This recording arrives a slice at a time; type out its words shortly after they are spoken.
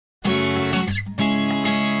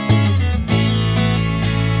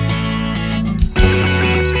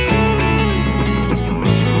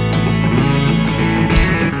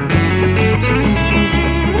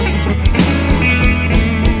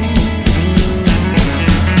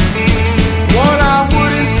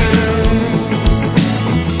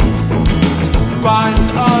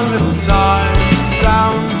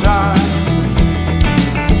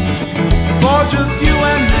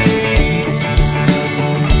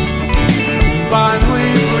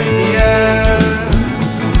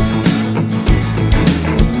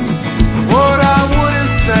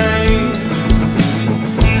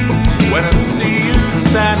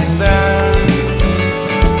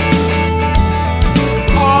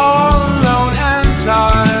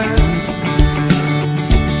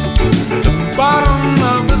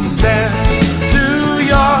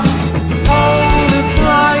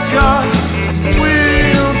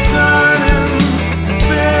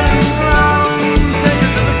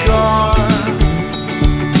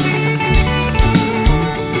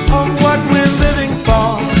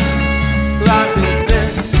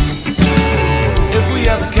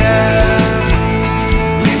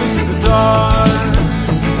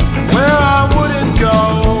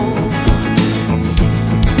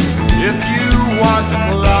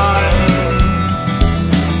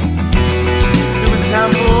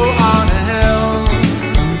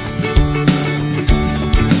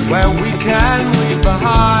where we can leave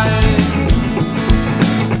behind,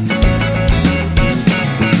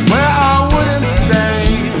 where I wouldn't stay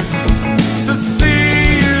to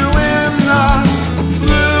see you in the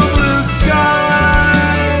blue, blue sky,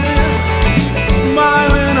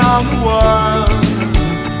 smiling on the world.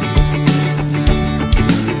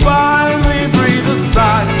 Finally breathe a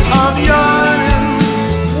sigh of yearning.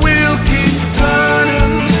 Wheel keeps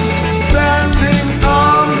turning, sending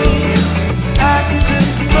on the axis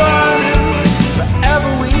burning.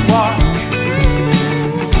 Wherever we walk,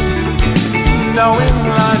 knowing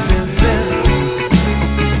life is this,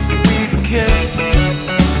 we'd kiss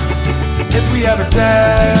if we ever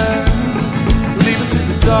dare leave it to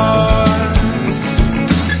the door.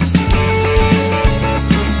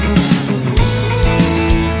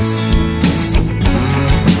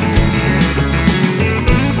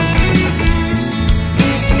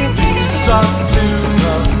 Us to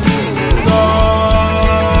the door,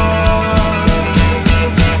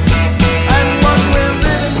 and what we're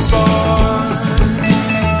living for,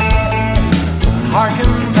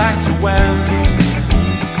 harken back to when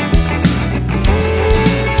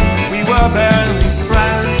we were barely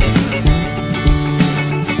friends,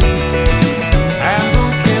 and who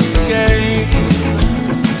kissed again,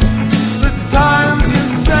 the times you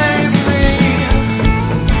saved me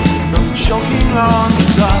from choking on the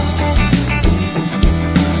dust,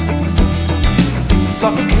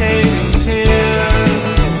 suffocating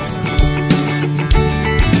tears,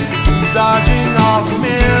 dodging all the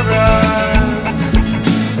mirrors.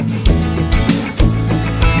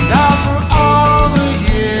 Now for all the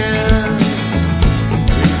years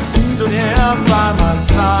you stood here by my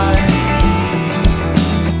side,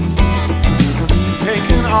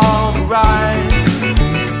 taking all the rides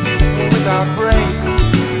without breaks.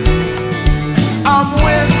 I'm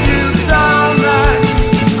with you down that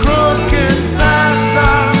crooked path,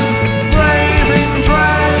 I'm braving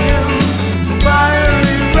dragons,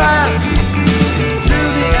 fiery wrath, to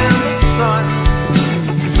the endless sun.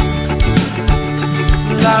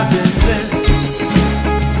 Life is this,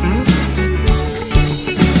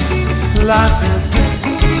 life is